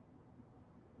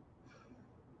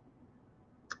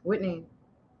 Whitney,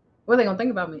 what are they gonna think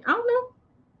about me? I don't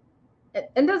know.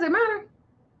 And does it matter?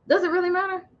 Does it really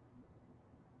matter?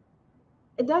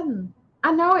 It doesn't.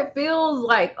 I know it feels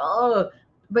like,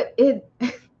 but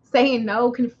saying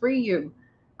no can free you.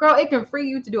 Girl, it can free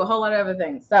you to do a whole lot of other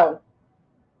things. So,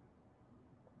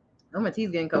 oh, my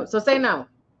tea's getting cold. So say no.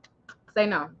 Say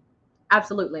no.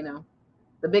 Absolutely no.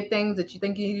 The big things that you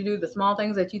think you need to do, the small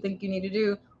things that you think you need to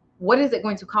do, what is it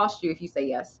going to cost you if you say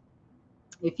yes?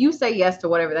 If you say yes to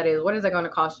whatever that is, what is it going to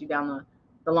cost you down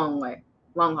the long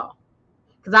haul?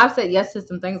 Because I've said yes to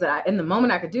some things that in the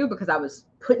moment I could do because I was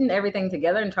putting everything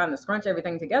together and trying to scrunch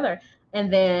everything together.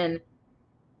 And then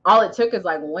all it took is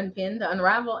like one pin to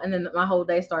unravel. And then my whole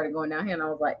day started going downhill. And I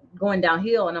was like going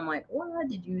downhill. And I'm like, why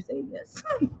did you say yes?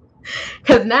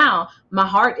 Because now my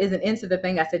heart isn't into the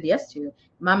thing I said yes to.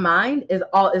 My mind is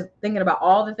thinking about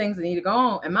all the things that need to go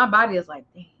on. And my body is like,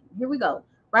 damn, here we go.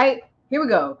 Right? Here we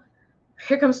go.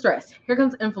 Here comes stress. Here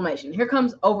comes inflammation. Here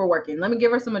comes overworking. Let me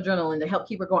give her some adrenaline to help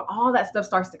keep her going. All that stuff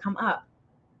starts to come up.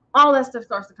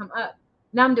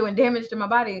 Now I'm doing damage to my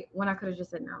body when I could have just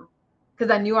said no.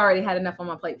 Because I knew I already had enough on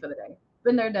my plate for the day.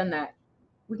 Been there, done that.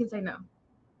 We can say no.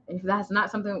 If that's not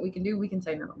something that we can do, we can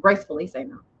say no, gracefully say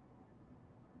no.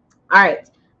 All right.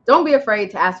 Don't be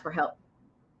afraid to ask for help.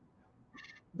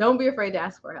 Don't be afraid to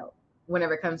ask for help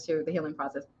whenever it comes to the healing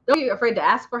process. Don't be afraid to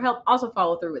ask for help. Also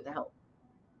follow through with the help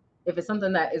if it's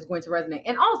something that is going to resonate.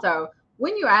 And also,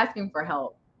 when you're asking for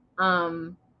help,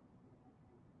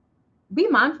 be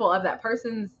mindful of that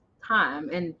person's time.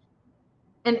 And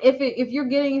if you're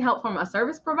getting help from a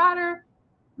service provider,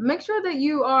 make sure that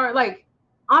you are like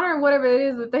honor whatever it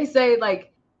is that they say,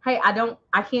 like, hey,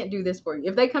 I can't do this for you.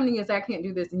 If they come to you and say I can't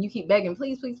do this and you keep begging,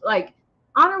 please, please, like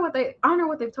honor what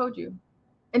they've told you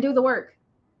and do the work.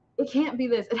 It can't be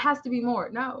this. It has to be more.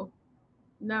 No.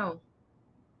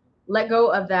 Let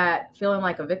go of that feeling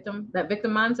like a victim, that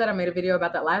victim mindset. I made a video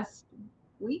about that last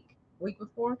week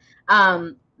before.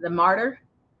 The martyr,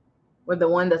 or the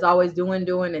one that's always doing,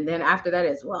 and then after that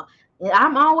is, well,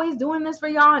 I'm always doing this for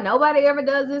y'all. Nobody ever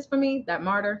does this for me. That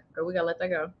martyr, we gotta let that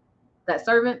go. That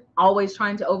servant, always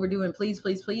trying to overdo and please,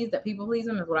 please, please. That people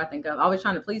pleasing is what I think of. Always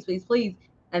trying to please, please, please,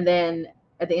 and then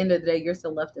at the end of the day, you're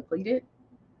still left depleted.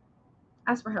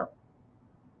 Ask for help.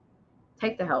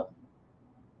 Take the help.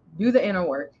 Do the inner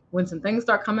work. When some things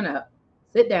start coming up,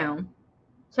 sit down,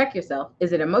 check yourself.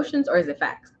 Is it emotions or is it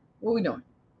facts? What are we doing?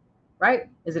 Right?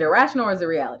 Is it irrational or is it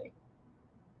reality?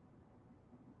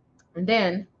 And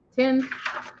then 10,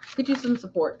 get you some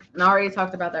support. And I already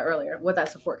talked about that earlier, what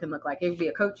that support can look like. It could be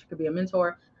a coach, it could be a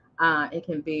mentor, it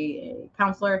can be a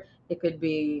counselor, it could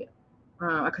be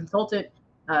a consultant,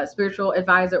 spiritual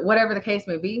advisor, whatever the case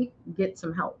may be. Get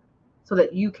some help so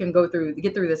that you can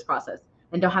get through this process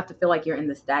and don't have to feel like you're in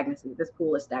this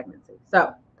pool of stagnancy.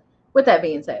 So with that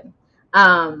being said,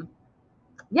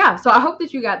 yeah, so I hope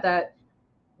that you got that.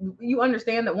 You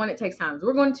understand that, one, it takes time. So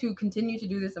we're going to continue to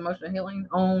do this emotional healing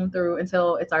on through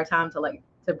until it's our time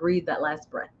to breathe that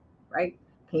last breath, right?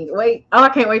 Can't wait. Oh, I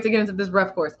can't wait to get into this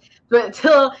breath course. But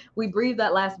until we breathe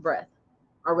that last breath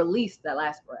or release that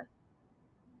last breath,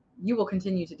 you will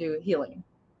continue to do healing.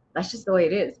 That's just the way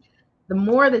it is. The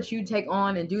more that you take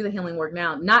on and do the healing work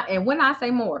now, and when I say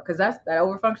more, because that's that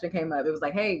overfunction came up. It was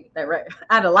like, hey, I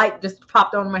had a light just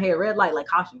popped on my head, red light, like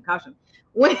caution.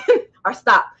 When or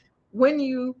stop. When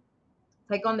you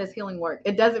take on this healing work,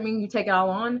 it doesn't mean you take it all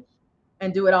on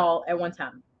and do it all at one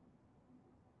time.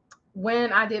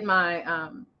 When I did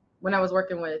when I was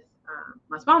working with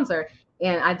my sponsor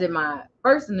and I did my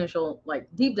first initial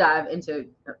deep dive into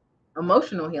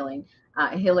emotional healing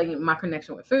and healing my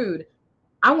connection with food,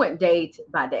 I went day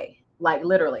by day, like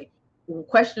literally.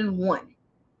 Question 1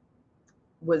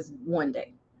 was 1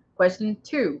 day. Question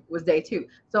 2 was day 2.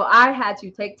 So I had to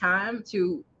take time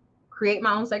to create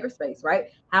my own sacred space, right?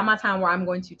 Have my time where I'm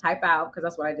going to type out, because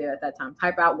that's what I did at that time,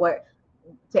 type out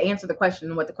to answer the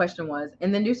question, what the question was,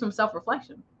 and then do some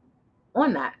self-reflection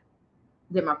on that.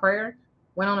 Did my prayer,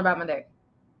 went on about my day.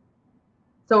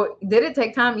 So did it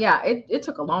take time? Yeah, it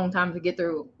took a long time to get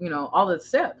through, all the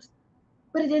steps,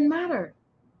 but it didn't matter.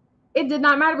 It did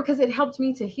not matter because it helped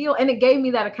me to heal and it gave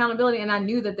me that accountability, and I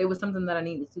knew that there was something that I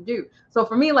needed to do. So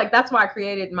for me, that's why I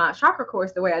created my chakra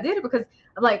course the way I did it, because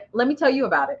I'm like, let me tell you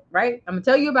about it, right? I'm gonna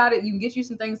tell you about it. You can get you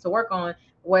some things to work on,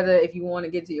 whether if you want to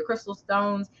get to your crystal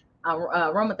stones,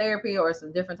 aromatherapy, or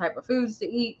some different type of foods to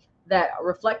eat that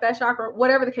reflect that chakra,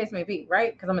 whatever the case may be,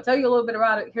 right? Because I'm gonna tell you a little bit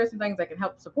about it. Here's some things that can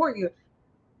help support you.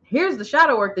 Here's the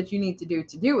shadow work that you need to do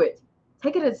it.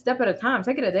 Take it a step at a time.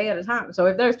 Take it a day at a time. So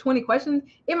if there's 20 questions,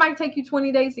 it might take you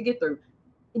 20 days to get through.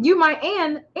 You might,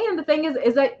 and the thing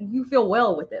is that you feel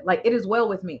well with it. Like, it is well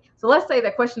with me. So let's say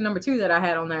that question number 2 that I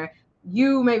had on there,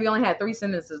 you maybe only had 3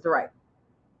 sentences to write.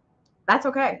 That's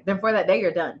okay. Then for that day,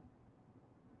 you're done.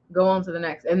 Go on to the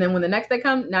next. And then when the next day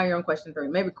comes, now you're on question 3.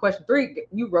 Maybe question 3,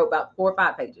 you wrote about 4 or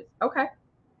 5 pages. Okay.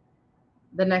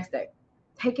 The next day.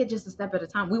 Take it just a step at a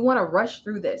time. We want to rush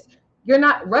through this. You're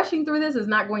not rushing through this is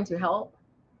not going to help.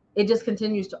 It just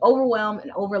continues to overwhelm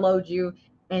and overload you,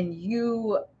 and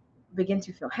you begin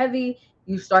to feel heavy.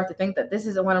 You start to think that this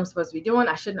isn't what I'm supposed to be doing.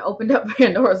 I shouldn't have opened up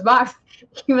Pandora's box,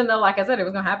 even though, like I said, it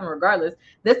was going to happen regardless.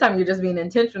 This time you're just being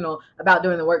intentional about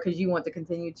doing the work because you want to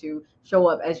continue to show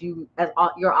up as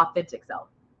your authentic self,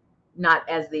 not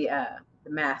as the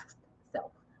masked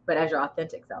self, but as your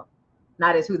authentic self,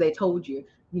 not as who they told you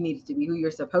needed to be, who you're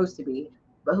supposed to be,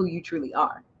 but who you truly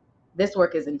are. This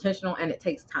work is intentional and it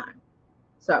takes time.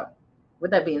 So with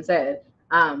that being said,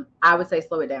 I would say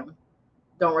slow it down.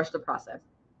 Don't rush the process.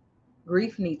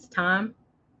 Grief needs time.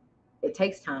 It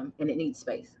takes time and it needs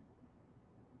space.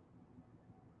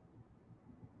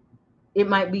 It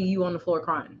might be you on the floor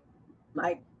crying,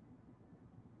 like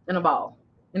in a ball,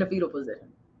 in a fetal position.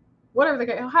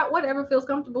 Whatever feels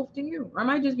comfortable to you. Or it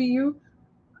might just be you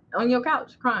on your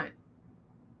couch crying.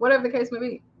 Whatever the case may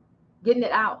be. getting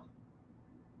it out.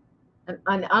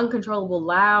 An uncontrollable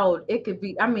loud. It could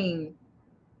be, I mean,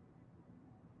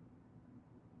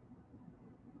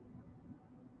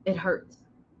 it hurts.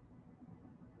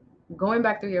 Going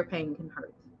back through your pain can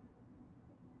hurt.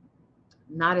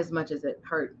 Not as much as it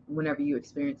hurt whenever you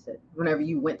experienced it, whenever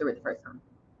you went through it the first time.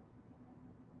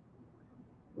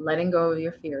 Letting go of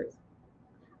your fears.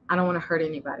 I don't want to hurt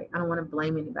anybody. I don't want to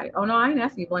blame anybody. Oh no, I ain't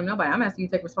asking you to blame nobody. I'm asking you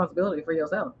to take responsibility for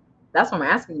yourself. That's what I'm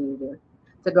asking you to do.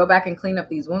 To go back and clean up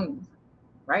these wounds,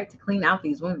 right? To clean out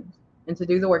these wounds and to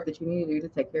do the work that you need to do to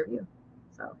take care of you.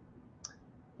 So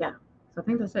yeah. So I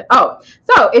think that's it. Oh,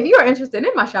 so if you are interested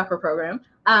in my chakra program,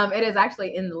 it is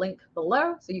actually in the link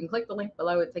below. So you can click the link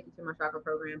below. It take you to my chakra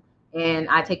program, and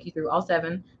I take you through all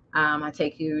seven. I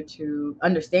take you to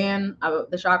understand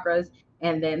the chakras,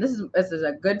 and then this is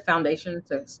a good foundation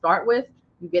to start with.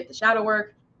 You get the shadow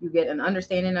work, you get an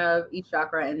understanding of each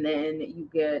chakra, and then you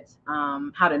get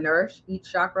how to nourish each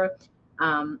chakra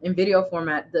in video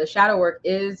format. The shadow work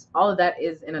is all of that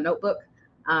is in a notebook.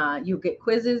 You get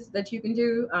quizzes that you can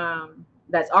do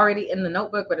that's already in the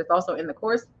notebook, but it's also in the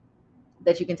course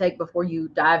that you can take before you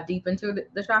dive deep into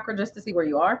the chakra just to see where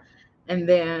you are. And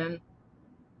then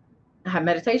I have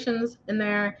meditations in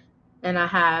there, and I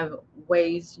have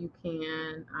ways you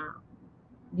can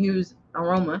use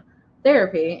aroma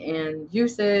therapy and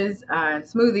juices and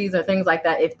smoothies or things like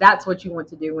that if that's what you want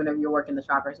to do whenever you're working the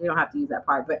chakras. You don't have to use that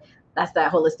part, but that's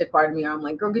that holistic part of me. I'm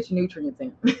like, girl, get your nutrients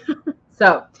in.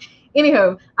 So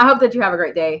anywho, I hope that you have a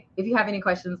great day. If you have any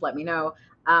questions, let me know.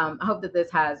 I hope that this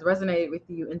has resonated with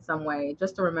you in some way.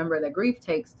 Just to remember that grief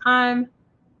takes time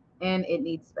and it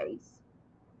needs space.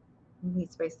 You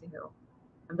need space to heal.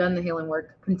 I've done the healing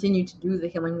work, continue to do the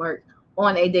healing work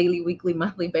on a daily, weekly,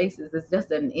 monthly basis. It's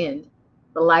just an end.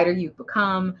 The lighter you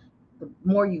become, the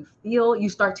more you feel, you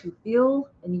start to feel,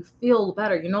 and you feel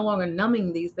better. You're no longer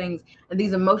numbing these things, and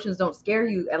these emotions don't scare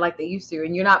you like they used to.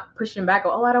 And you're not pushing back,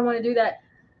 oh, I don't want to do that.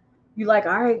 You're like,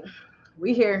 all right,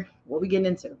 we here. What we getting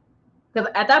into? Because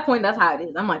at that point, that's how it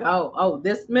is. I'm like, oh,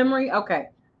 this memory, okay.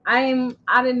 I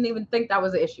didn't even think that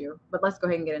was an issue, but let's go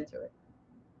ahead and get into it.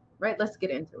 Right? Let's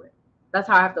get into it. That's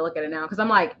how I have to look at it now. Because I'm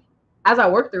like, as I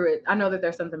work through it, I know that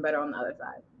there's something better on the other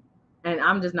side. And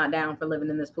I'm just not down for living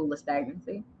in this pool of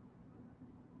stagnancy.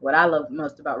 What I love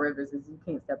most about rivers is you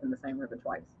can't step in the same river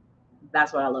twice.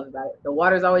 That's what I love about it. The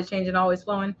water's always changing, always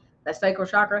flowing. That sacral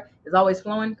chakra is always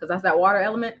flowing because that's that water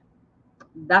element.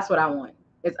 That's what I want.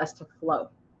 It's us to flow,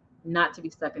 not to be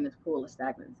stuck in this pool of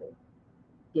stagnancy,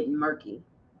 getting murky,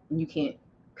 and you can't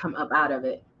come up out of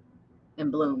it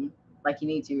and bloom like you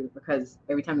need to, because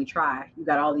every time you try, you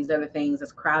got all these other things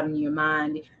that's crowding your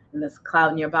mind and that's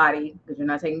clouding your body because you're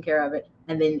not taking care of it.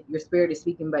 And then your spirit is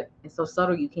speaking, but it's so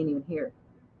subtle you can't even hear it.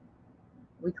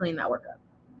 We clean that work up.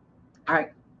 All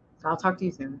right. So I'll talk to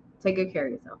you soon. Take good care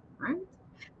of yourself. All right.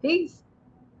 Peace.